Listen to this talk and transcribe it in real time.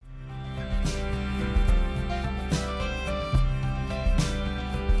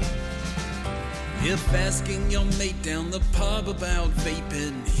If asking your mate down the pub about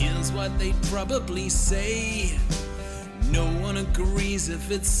vaping, here's what they'd probably say. No one agrees if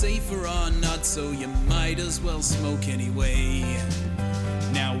it's safer or not, so you might as well smoke anyway.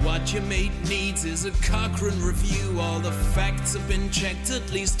 Now what your mate needs is a Cochrane review. All the facts have been checked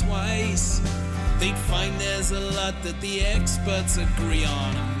at least twice. They'd find there's a lot that the experts agree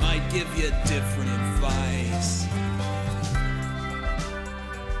on and might give you different advice.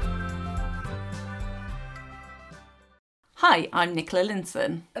 Hi, I'm Nicola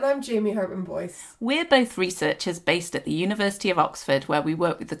Linson. And I'm Jamie Hartman-Boyce. We're both researchers based at the University of Oxford, where we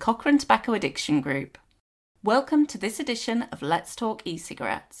work with the Cochrane Tobacco Addiction Group. Welcome to this edition of Let's Talk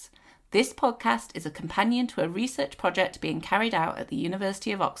E-Cigarettes. This podcast is a companion to a research project being carried out at the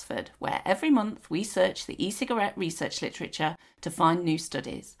University of Oxford, where every month we search the e-cigarette research literature to find new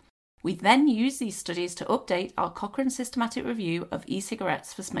studies. We then use these studies to update our Cochrane systematic review of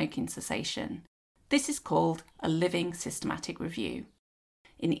e-cigarettes for smoking cessation. This is called a living systematic review.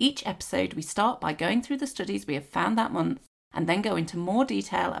 In each episode, we start by going through the studies we have found that month and then go into more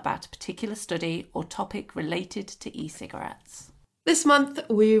detail about a particular study or topic related to e-cigarettes. This month,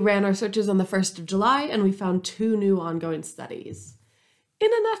 we ran our searches on the 1st of July and we found 2 new ongoing studies.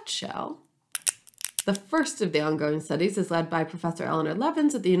 In a nutshell, the first of the ongoing studies is led by Professor Eleanor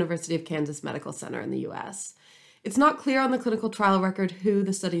Levins at the University of Kansas Medical Center in the US. It's not clear on the clinical trial record who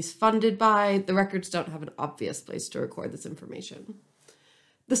the study's funded by. The records don't have an obvious place to record this information.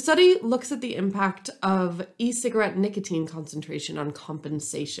 The study looks at the impact of e-cigarette nicotine concentration on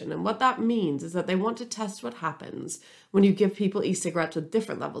compensation. And what that means is that they want to test what happens when you give people e-cigarettes with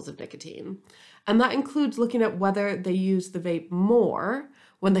different levels of nicotine. And that includes looking at whether they use the vape more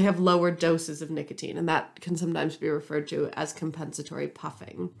when they have lower doses of nicotine. And that can sometimes be referred to as compensatory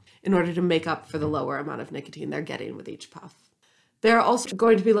puffing, in order to make up for the lower amount of nicotine they're getting with each puff. They're also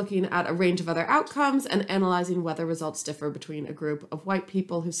going to be looking at a range of other outcomes and analyzing whether results differ between a group of white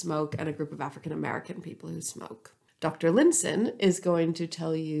people who smoke and a group of African American people who smoke. Dr. Linson is going to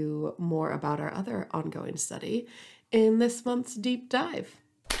tell you more about our other ongoing study in this month's deep dive.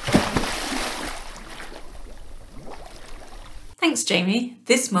 Thanks, Jamie.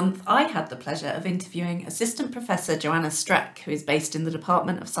 This month, I had the pleasure of interviewing Assistant Professor Joanna Streck, who is based in the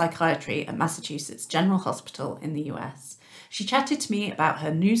Department of Psychiatry at Massachusetts General Hospital in the US. She chatted to me about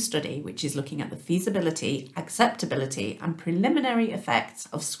her new study, which is looking at the feasibility, acceptability, and preliminary effects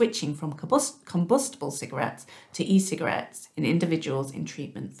of switching from combustible cigarettes to e-cigarettes in individuals in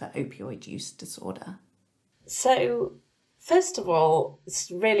treatment for opioid use disorder. So, first of all, it's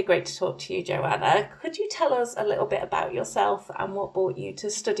really great to talk to you, Joanna. Could you tell us a little bit about yourself and what brought you to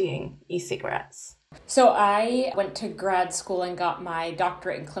studying e-cigarettes? So I went to grad school and got my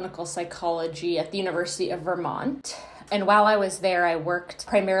doctorate in clinical psychology at the University of Vermont. And while I was there, I worked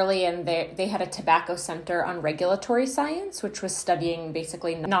primarily they had a tobacco center on regulatory science, which was studying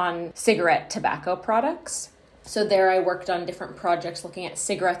basically non-cigarette tobacco products. So there I worked on different projects looking at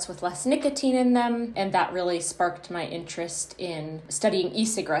cigarettes with less nicotine in them, and that really sparked my interest in studying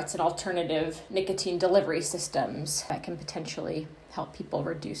e-cigarettes and alternative nicotine delivery systems that can potentially help people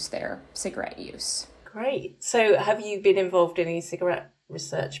reduce their cigarette use. Great. So have you been involved in e-cigarette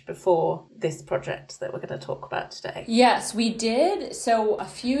research before this project that we're going to talk about today? Yes, we did. So a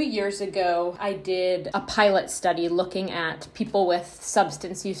few years ago, I did a pilot study looking at people with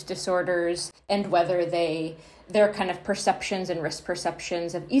substance use disorders and whether their kind of perceptions and risk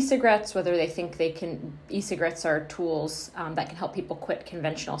perceptions of e-cigarettes, whether they think e-cigarettes are tools that can help people quit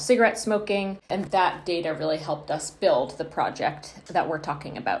conventional cigarette smoking. And that data really helped us build the project that we're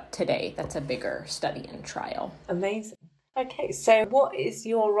talking about today. That's a bigger study and trial. Amazing. Okay, so what is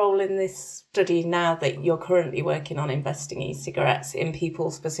your role in this study now that you're currently working on investing e-cigarettes in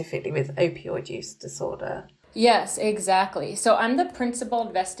people specifically with opioid use disorder? Yes, exactly. So I'm the principal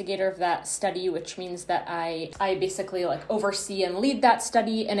investigator of that study, which means that I basically oversee and lead that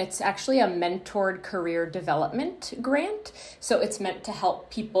study, and it's actually a mentored career development grant. So it's meant to help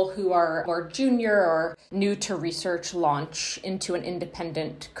people who are more junior or new to research launch into an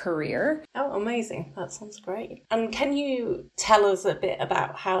independent career. Oh, amazing. That sounds great. And can you tell us a bit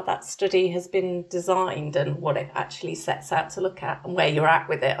about how that study has been designed and what it actually sets out to look at and where you're at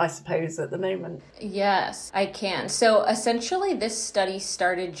with it, I suppose, at the moment? Yes, I can. So essentially this study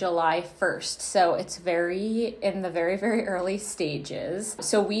started July 1st. So it's in the very, very early stages.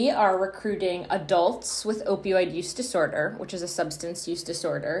 So we are recruiting adults with opioid use disorder, which is a substance use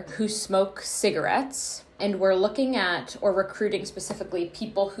disorder, who smoke cigarettes. And we're looking at or recruiting specifically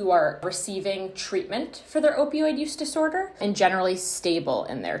people who are receiving treatment for their opioid use disorder and generally stable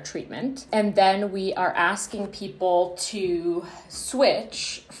in their treatment. And then we are asking people to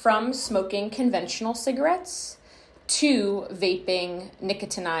switch from smoking conventional cigarettes to vaping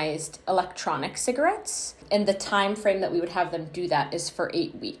nicotinized electronic cigarettes. And the time frame that we would have them do that is for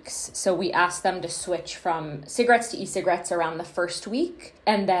 8 weeks. So we ask them to switch from cigarettes to e-cigarettes around the first week.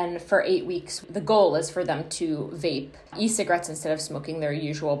 And then for 8 weeks, the goal is for them to vape e-cigarettes instead of smoking their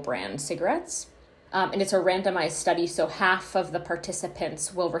usual brand cigarettes. And it's a randomized study, so half of the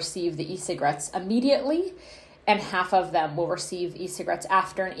participants will receive the e-cigarettes immediately, and half of them will receive e-cigarettes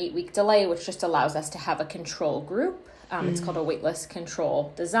after an 8-week delay, which just allows us to have a control group. It's called a waitlist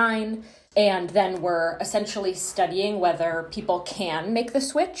control design. And then we're essentially studying whether people can make the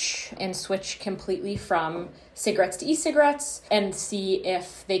switch and switch completely from cigarettes to e-cigarettes and see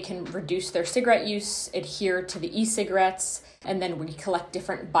if they can reduce their cigarette use, adhere to the e-cigarettes, and then we collect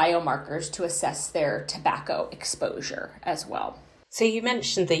different biomarkers to assess their tobacco exposure as well. So you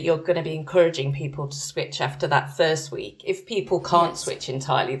mentioned that you're going to be encouraging people to switch after that first week. If people can't switch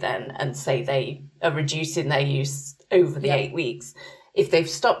entirely then and say they are reducing their use over the 8 weeks, if they've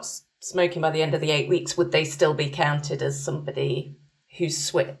stopped smoking by the end of the 8 weeks, would they still be counted as somebody who's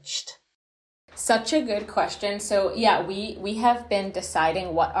switched? Such a good question. So yeah, we have been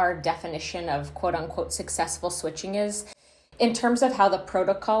deciding what our definition of quote unquote successful switching is. In terms of how the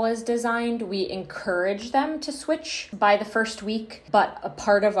protocol is designed, we encourage them to switch by the first week, but a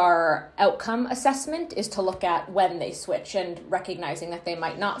part of our outcome assessment is to look at when they switch and recognizing that they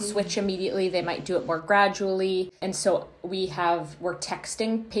might not switch immediately, they might do it more gradually. And so we're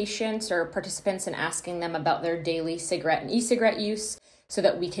texting patients or participants and asking them about their daily cigarette and e-cigarette use so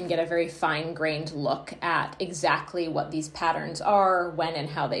that we can get a very fine-grained look at exactly what these patterns are, when and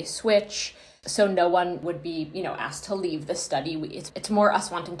how they switch. So no one would be, asked to leave the study. It's more us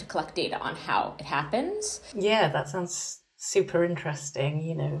wanting to collect data on how it happens. Yeah, that sounds super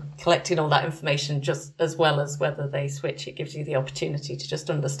interesting, collecting all that information just as well as whether they switch. It gives you the opportunity to just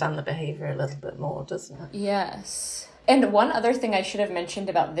understand the behavior a little bit more, doesn't it? Yes. And one other thing I should have mentioned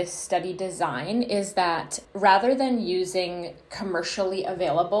about this study design is that rather than using commercially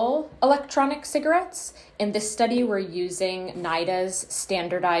available electronic cigarettes, in this study we're using NIDA's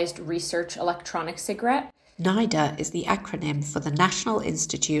standardized research electronic cigarette. NIDA is the acronym for the National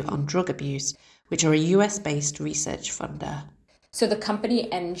Institute on Drug Abuse, which are a US-based research funder. So the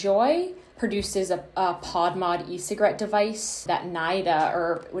company Enjoy produces a PodMod e-cigarette device that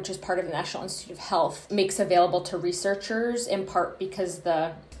NIDA, which is part of the National Institute of Health, makes available to researchers, in part because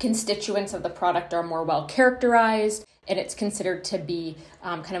the constituents of the product are more well characterized and it's considered to be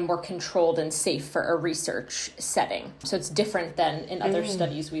kind of more controlled and safe for a research setting. So it's different than in other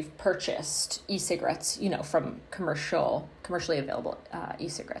studies we've purchased e-cigarettes, from commercially available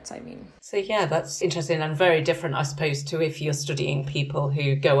e-cigarettes, So yeah, that's interesting and very different, I suppose, to if you're studying people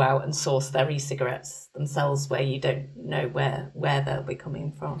who go out and source their e-cigarettes themselves, where you don't know where they'll be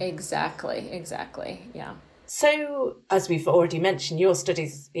coming from. Exactly, yeah. So, as we've already mentioned, your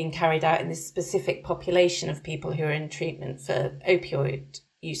study's being carried out in this specific population of people who are in treatment for opioid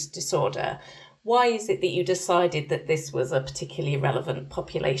use disorder. Why is it that you decided that this was a particularly relevant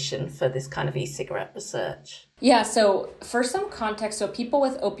population for this kind of e-cigarette research? Yeah, so for some context, so people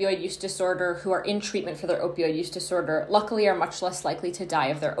with opioid use disorder who are in treatment for their opioid use disorder luckily are much less likely to die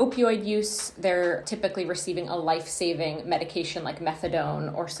of their opioid use. They're typically receiving a life-saving medication like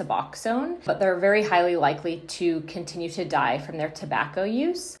methadone or Suboxone, but they're very highly likely to continue to die from their tobacco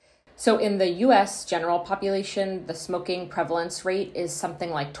use. So in the US general population, the smoking prevalence rate is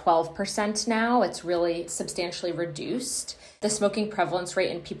something like 12% now. It's really substantially reduced. The smoking prevalence rate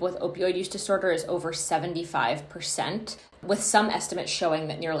in people with opioid use disorder is over 75%, with some estimates showing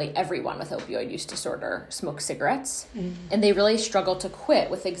that nearly everyone with opioid use disorder smokes cigarettes. And they really struggle to quit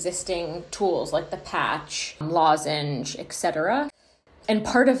with existing tools like the patch, lozenge, etc. And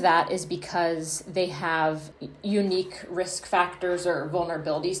part of that is because they have unique risk factors or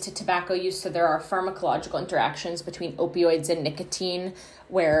vulnerabilities to tobacco use. So there are pharmacological interactions between opioids and nicotine,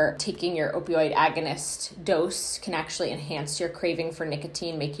 where taking your opioid agonist dose can actually enhance your craving for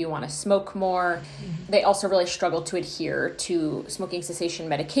nicotine, make you want to smoke more. They also really struggle to adhere to smoking cessation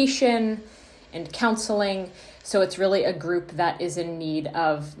medication and counseling. So it's really a group that is in need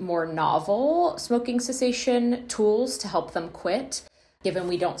of more novel smoking cessation tools to help them quit, given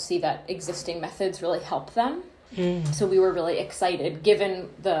we don't see that existing methods really help them. So we were really excited, given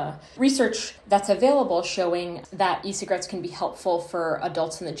the research that's available showing that e-cigarettes can be helpful for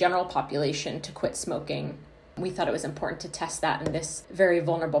adults in the general population to quit smoking. we thought it was important to test that in this very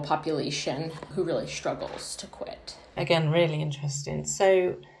vulnerable population who really struggles to quit. Again, really interesting.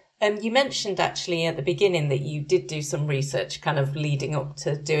 So you mentioned actually at the beginning that you did do some research kind of leading up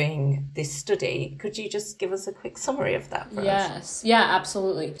to doing this study. Could you just give us a quick summary of that for us? Yes, yeah,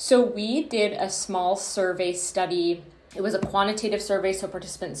 absolutely. So we did a small survey study. It was a quantitative survey, so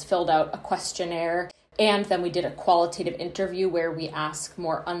participants filled out a questionnaire. And then we did a qualitative interview where we asked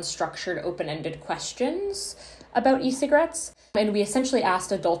more unstructured, open-ended questions about e-cigarettes. And we essentially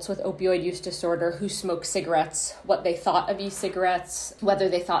asked adults with opioid use disorder who smoke cigarettes what they thought of e-cigarettes, whether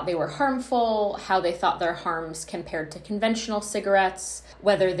they thought they were harmful, how they thought their harms compared to conventional cigarettes,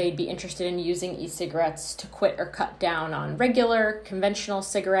 whether they'd be interested in using e-cigarettes to quit or cut down on regular conventional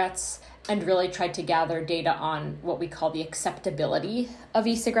cigarettes, and really tried to gather data on what we call the acceptability of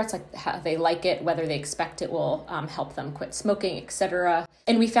e-cigarettes, like how they like it, whether they expect it will help them quit smoking, etc.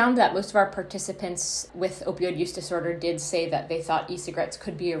 And we found that most of our participants with opioid use disorder did say that they thought e-cigarettes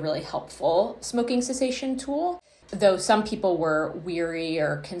could be a really helpful smoking cessation tool, though some people were weary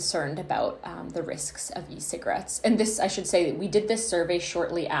or concerned about the risks of e-cigarettes. And this, I should say, we did this survey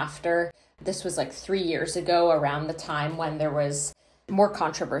shortly after. This was like 3 years ago, around the time when there was more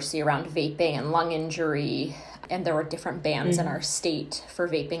controversy around vaping and lung injury, and there were different bans in our state for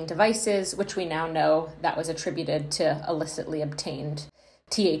vaping devices, which we now know that was attributed to illicitly obtained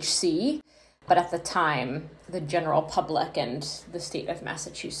THC. But at the time, the general public and the state of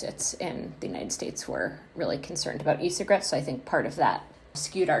Massachusetts in the United States were really concerned about e-cigarettes. So I think part of that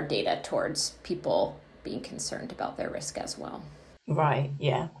skewed our data towards people being concerned about their risk as well. Right,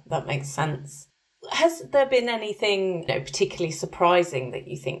 yeah, that makes sense. Has there been anything particularly surprising that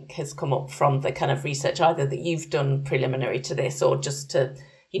you think has come up from the kind of research, either that you've done preliminary to this or just to,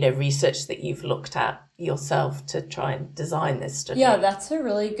 research that you've looked at yourself to try and design this study? Yeah, that's a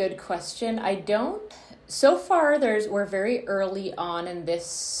really good question. So far, we're very early on in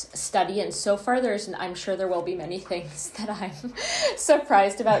this study, and so far I'm sure there will be many things that I'm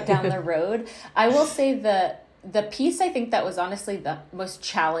surprised about down the road. I will say that the piece I think that was honestly the most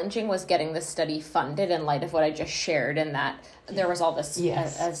challenging was getting the study funded in light of what I just shared, and that there was all this,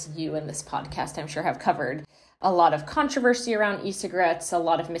 as you in this podcast I'm sure have covered, a lot of controversy around e-cigarettes, a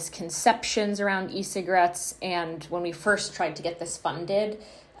lot of misconceptions around e-cigarettes, and when we first tried to get this funded,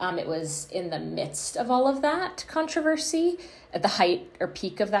 it was in the midst of all of that controversy, at the height or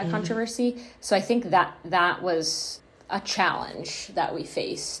peak of that controversy. So I think that was a challenge that we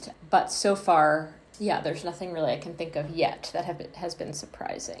faced. But so far, there's nothing really I can think of yet that has been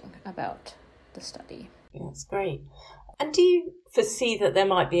surprising about the study. Yeah, that's great. And do you foresee that there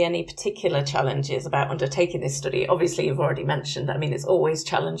might be any particular challenges about undertaking this study? Obviously, you've already mentioned, it's always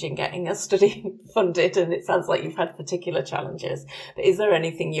challenging getting a study funded, and it sounds like you've had particular challenges. But is there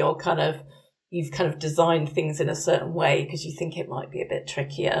anything you've kind of designed things in a certain way because you think it might be a bit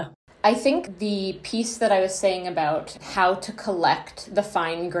trickier? I think the piece that I was saying about how to collect the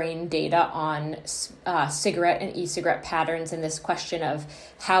fine-grained data on cigarette and e-cigarette patterns, and this question of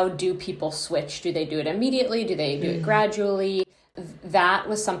how do people switch? Do they do it immediately? Do they do it gradually? That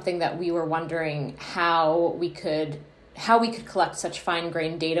was something that we were wondering how we could collect such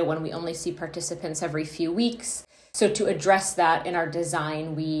fine-grained data when we only see participants every few weeks. So to address that in our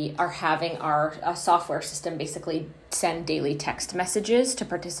design, we are having our software system basically send daily text messages to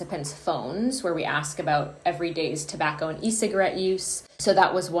participants' phones where we ask about every day's tobacco and e-cigarette use. So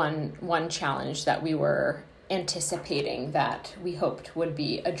that was one challenge that we were anticipating that we hoped would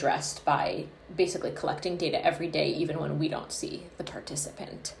be addressed by basically collecting data every day, even when we don't see the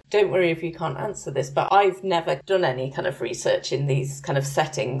participant. Don't worry if you can't answer this, but I've never done any kind of research in these kind of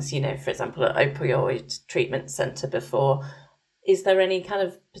settings, for example, at opioid treatment centre before. Is there any kind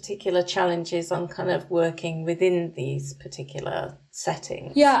of particular challenges on kind of working within these particular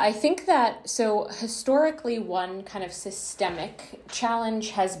settings? Yeah, I think that, so historically, one kind of systemic challenge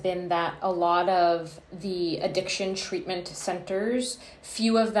has been that a lot of the addiction treatment centers,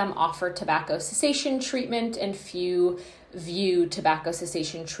 few of them offer tobacco cessation treatment and few view tobacco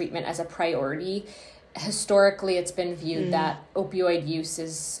cessation treatment as a priority. Historically, it's been viewed that opioid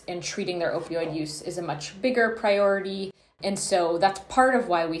use and treating their opioid use is a much bigger priority. And so that's part of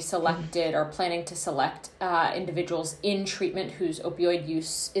why we selected or planning to select individuals in treatment whose opioid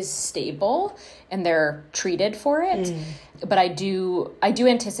use is stable and they're treated for it. But I do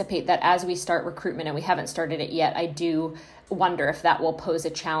anticipate that as we start recruitment, and we haven't started it yet, I do wonder if that will pose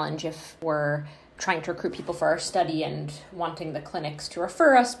a challenge if we're trying to recruit people for our study and wanting the clinics to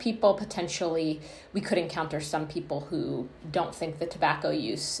refer us people. Potentially, we could encounter some people who don't think the tobacco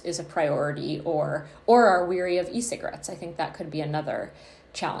use is a priority or are weary of e-cigarettes. I think that could be another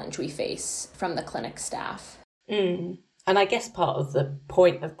challenge we face from the clinic staff. And I guess part of the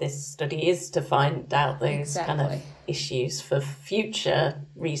point of this study is to find out those kind of issues for future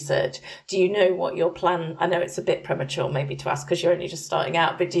research. Do you know what your plan... I know it's a bit premature maybe to ask because you're only just starting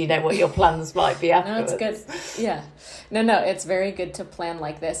out, but do you know what your plans might be afterwards? No, it's good. Yeah. No, it's very good to plan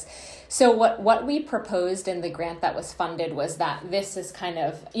like this. So what we proposed in the grant that was funded was that this is kind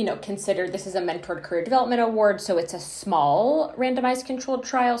of, considered, this is a mentored career development award. So it's a small randomized controlled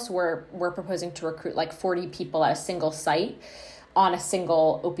trial. So we're proposing to recruit like 40 people at a single site on a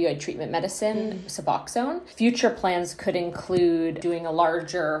single opioid treatment medicine, Suboxone. Future plans could include doing a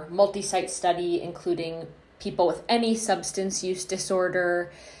larger multi-site study, including people with any substance use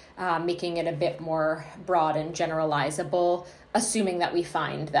disorder, making it a bit more broad and generalizable, assuming that we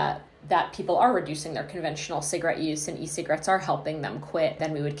find that people are reducing their conventional cigarette use and e-cigarettes are helping them quit,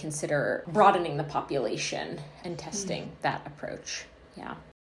 then we would consider broadening the population and testing that approach. Yeah.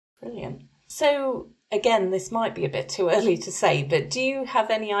 Brilliant. So again, this might be a bit too early to say, but do you have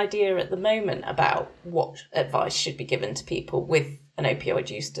any idea at the moment about what advice should be given to people with an opioid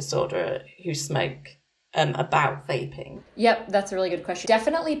use disorder who smoke about vaping? Yep, that's a really good question.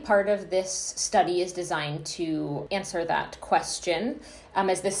 Definitely part of this study is designed to answer that question,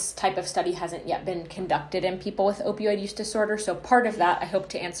 as this type of study hasn't yet been conducted in people with opioid use disorder. So part of that I hope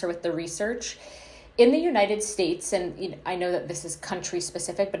to answer with the research. In the United States, and I know that this is country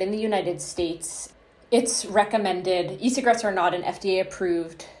specific, but in the United States, it's recommended, e-cigarettes are not an FDA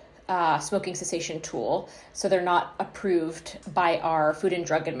approved smoking cessation tool. So they're not approved by our Food and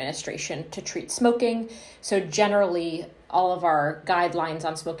Drug Administration to treat smoking. So generally, all of our guidelines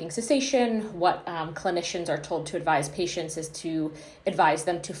on smoking cessation, what clinicians are told to advise patients is to advise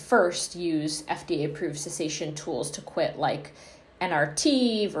them to first use FDA-approved cessation tools to quit, like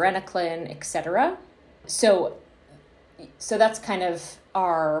NRT, varenicline, etc. So that's kind of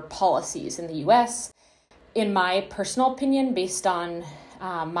our policies in the U.S. In my personal opinion, based on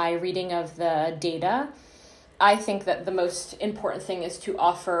my reading of the data, I think that the most important thing is to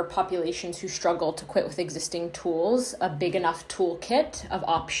offer populations who struggle to quit with existing tools a big enough toolkit of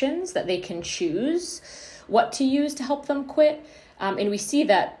options that they can choose what to use to help them quit. And we see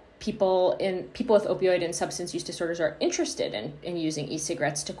that people with opioid and substance use disorders are interested in using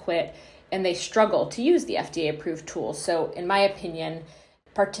e-cigarettes to quit, and they struggle to use the FDA-approved tools. So in my opinion,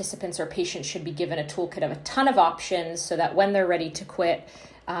 participants or patients should be given a toolkit of a ton of options so that when they're ready to quit,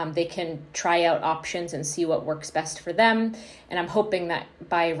 they can try out options and see what works best for them. And I'm hoping that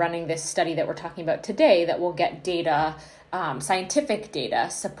by running this study that we're talking about today, that we'll get data, scientific data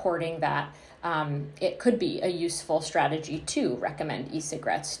supporting that it could be a useful strategy to recommend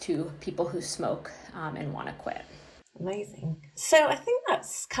e-cigarettes to people who smoke and want to quit. Amazing. So I think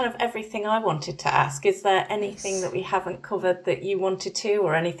that's kind of everything I wanted to ask. Is there anything that we haven't covered that you wanted to,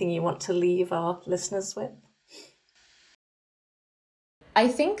 or anything you want to leave our listeners with? I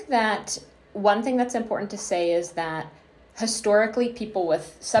think that one thing that's important to say is that historically people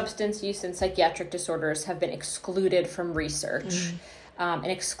with substance use and psychiatric disorders have been excluded from research and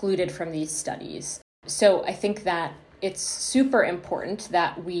excluded from these studies. So I think that it's super important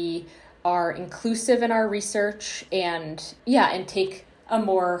that we are inclusive in our research and take a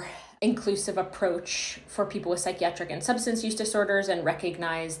more inclusive approach for people with psychiatric and substance use disorders, and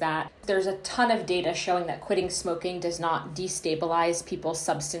recognize that there's a ton of data showing that quitting smoking does not destabilize people's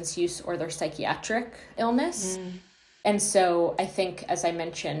substance use or their psychiatric illness. And so I think, as I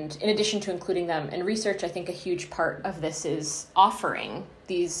mentioned, in addition to including them in research, I think a huge part of this is offering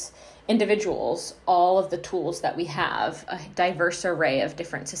these individuals all of the tools that we have, a diverse array of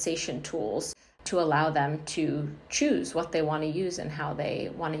different cessation tools, to allow them to choose what they want to use and how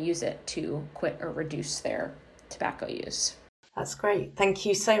they want to use it to quit or reduce their tobacco use. That's great. Thank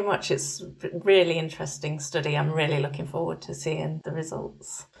you so much. It's a really interesting study. I'm really looking forward to seeing the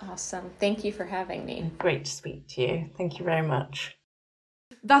results. Awesome. Thank you for having me. Great to speak to you. Thank you very much.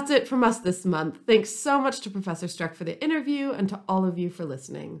 That's it from us this month. Thanks so much to Professor Streck for the interview and to all of you for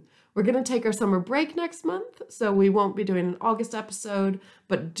listening. We're going to take our summer break next month, so we won't be doing an August episode,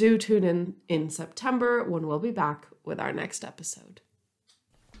 but do tune in September when we'll be back with our next episode.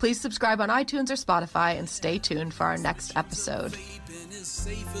 Please subscribe on iTunes or Spotify and stay tuned for our next episode. Vaping is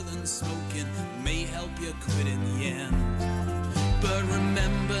safer than smoking, may help you quit in the end. But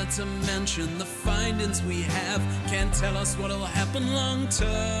remember to mention the findings we have can't tell us what'll happen long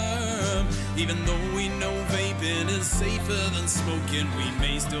term. Even though we know vaping is safer than smoking, we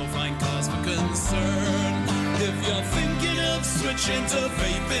may still find cause for concern. If you're thinking of switching to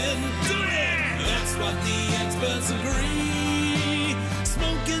vaping, do it! That's what the experts agree.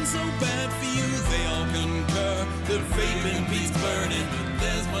 Smoking's so bad for you, they all concur that vaping beats burning, but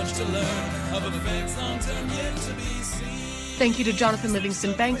there's much to learn of effects long term yet to be seen. Thank you to Jonathan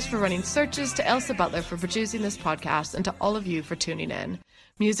Livingston Banks for running searches, to Elsa Butler for producing this podcast, and to all of you for tuning in.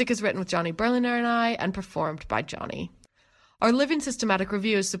 Music is written with Johnny Berliner and I, and performed by Johnny. Our Living Systematic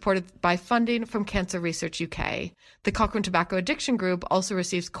Review is supported by funding from Cancer Research UK. The Cochrane Tobacco Addiction Group also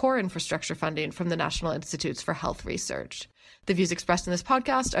receives core infrastructure funding from the National Institutes for Health Research. The views expressed in this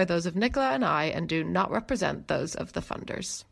podcast are those of Nicola and I and do not represent those of the funders.